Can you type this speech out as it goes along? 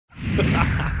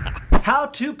How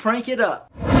to prank it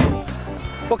up.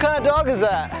 What kind of dog is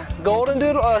that? Golden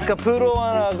doodle? Like a poodle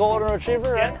and a golden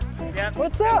retriever, right? Yeah.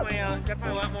 What's up?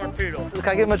 Definitely a lot more poodle. Can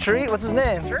I give him a treat? What's his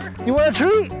name? Sure. You want a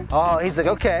treat? Oh, he's like,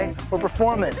 okay, we're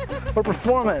performing. We're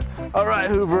performing. All right,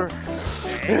 Hoover,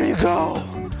 here you go.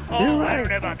 Oh, You I ready? don't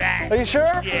know about that. Are you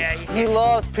sure? Yeah. He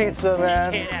loves pizza,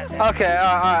 man. can't have that. Okay,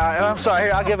 all right. I'm sorry.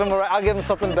 Here, I'll give him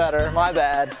something better. My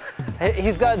bad.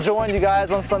 He's got to join you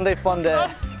guys on Sunday Fun Day.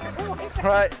 All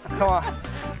right, come on.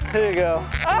 Here you go.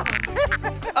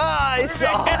 Ah, he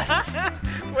saw it.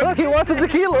 Look, he wants some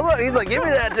tequila. Look, he's like, give me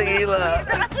that tequila.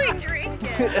 Probably drink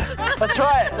it. Let's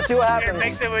try it. Let's see what Here, happens.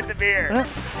 mix it with the beer.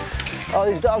 Oh,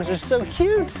 these dogs are so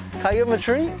cute. Can I give him a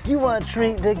treat? You want a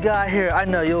treat, big guy? Here, I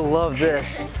know you'll love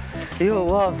this. You'll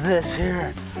love this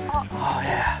here. Oh,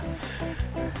 yeah.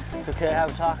 It's okay to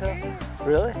have a taco?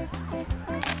 Really?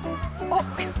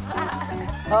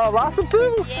 Oh, lots of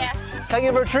poo? Yeah. Can I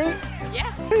give her a treat?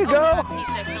 Yeah. Here you go.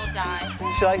 Pizza, she'll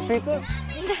die. She likes pizza?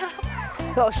 No.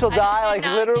 Oh, she'll die, like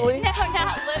Not- literally? No,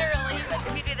 not literally, but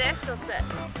if you do this, she'll sit.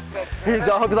 Here you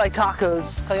go. Hope you like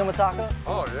tacos. Can I give him a taco?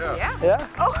 Oh, yeah. Yeah?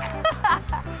 Oh,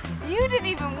 you didn't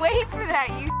even wait for that,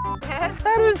 you head.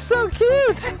 That is so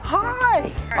cute.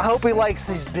 Hi. I hope he likes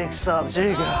these big subs. Here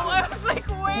you go. Oh, I was like,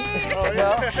 wait. Oh,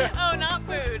 no? Oh, not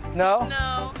food. No?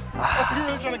 No. You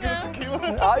really trying to get him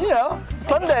tequila? You know,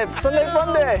 Sunday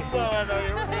Fun Day.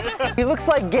 He looks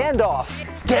like Gandalf.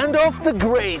 Gandalf the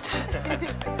Great.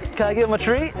 Can I give him a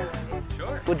treat?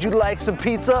 Sure. Would you like some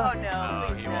pizza? Oh, no.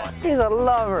 Please don't. He's a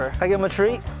lover. Can I give him a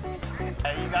treat?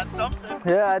 Hey, you got something?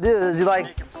 Yeah, I do. Does he like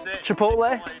Make him sit.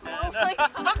 Chipotle? Oh, my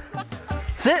God.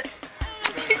 Sit.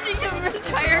 You should give him an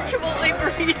entire Chipotle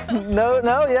burrito.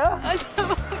 No, yeah?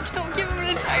 Don't give him an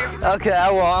entire burrito. Okay, I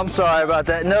will. I'm sorry about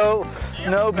that. No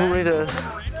burritos.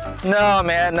 No,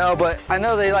 man, no, but I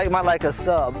know they might like a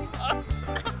sub.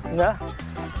 No?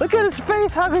 Look at his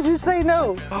face. How could you say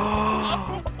no?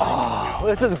 Oh,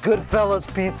 this is Goodfellas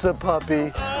pizza,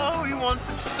 puppy. Oh, he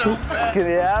wants it so bad. Can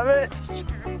you have it?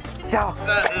 Go.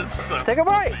 That is so. Take a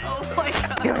bite. Oh, my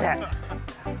God. Give me that.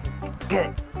 Get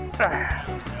it.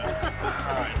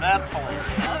 Alright, that's hilarious.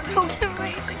 Oh, don't give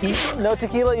me anything. No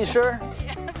tequila, you sure?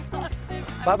 Yeah, I'm not stupid.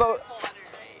 How about?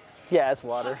 Yeah, it's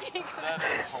water. That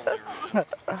is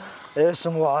hilarious. There's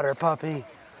some water, puppy.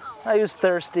 I was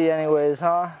thirsty anyways,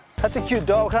 huh? That's a cute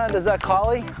dog. What kind is that,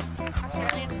 collie?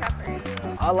 Australian Shepherd.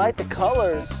 I like the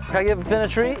colors. Can I give Finn a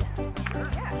treat?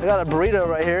 I got a burrito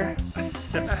right here.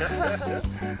 I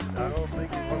don't think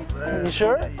he wants that. You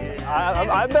sure?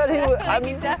 I bet he would.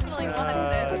 He definitely wants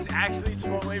it. It's actually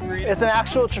Chipotle burrito. It's an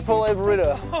actual Chipotle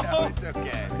burrito. No, it's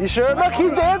okay. You sure? Look,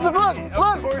 he's dancing. Look, Of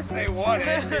look. course they want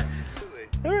it.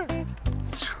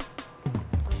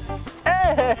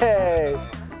 Hey,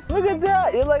 look at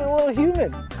that. You're like a little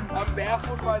human. I'm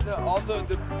baffled by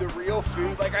the real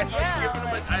food. Like I saw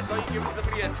you giving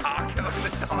somebody a taco and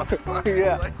the dog.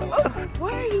 Yeah.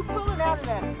 What are you pulling out of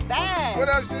that bag? What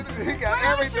else? He got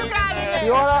everything in got in there.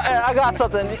 You wanna? Hey, I got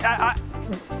something.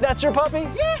 That's your puppy?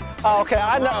 Yeah. Oh, okay.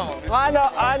 I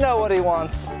know what he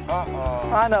wants. Uh-oh.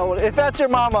 I know. If that's your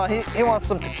mama, he wants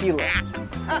some tequila.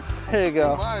 Here you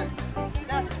go. Mine.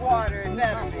 That's water and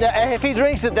medicine. Yeah, and if he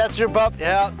drinks it, that's your pup.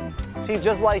 Yeah. He's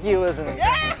just like you, isn't he?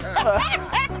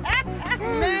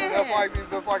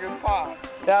 Just like his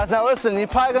pops. Yeah, now listen, you're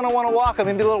probably gonna want to walk him.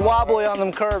 He'd be a little wobbly on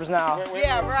them curbs now.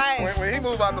 Yeah, right. When he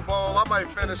move out the bowl, I might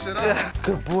finish it up. Yeah.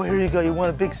 Good boy, here you go. You want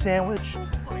a big sandwich?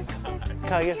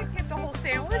 Can I get? Get the whole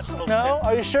sandwich? No?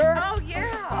 Are you sure? Oh,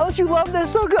 yeah. Oh, don't you love them? They're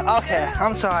so good. Okay,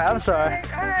 I'm sorry. All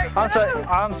right. I'm sorry.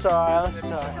 I'm sorry. I'm She's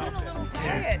sorry. on a little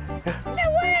diet. No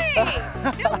way.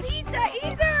 No pizza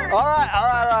either. All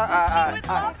right. She would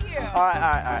love you. All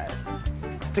right.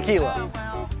 Tequila. Oh,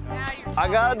 well. Now you're I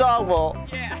got a dog bowl.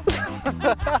 Yeah.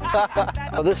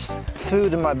 Oh, this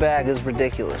food in my bag is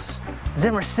ridiculous.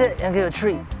 Zimmer, sit and get a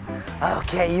treat.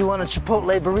 Okay, you want a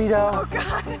Chipotle burrito? Oh,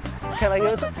 God. Can I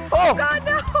get it? Oh! God,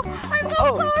 no. I'm so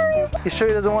Oh! sorry. You sure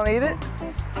he doesn't want to eat it?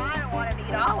 I don't want to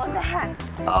eat all of that.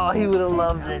 Oh, he would have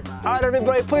loved it. All right,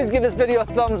 everybody, please give this video a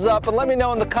thumbs up and let me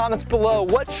know in the comments below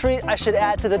what treat I should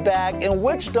add to the bag and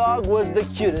which dog was the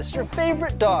cutest, your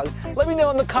favorite dog. Let me know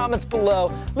in the comments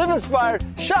below. Live inspired,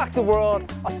 shock the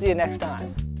world. I'll see you next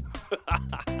time.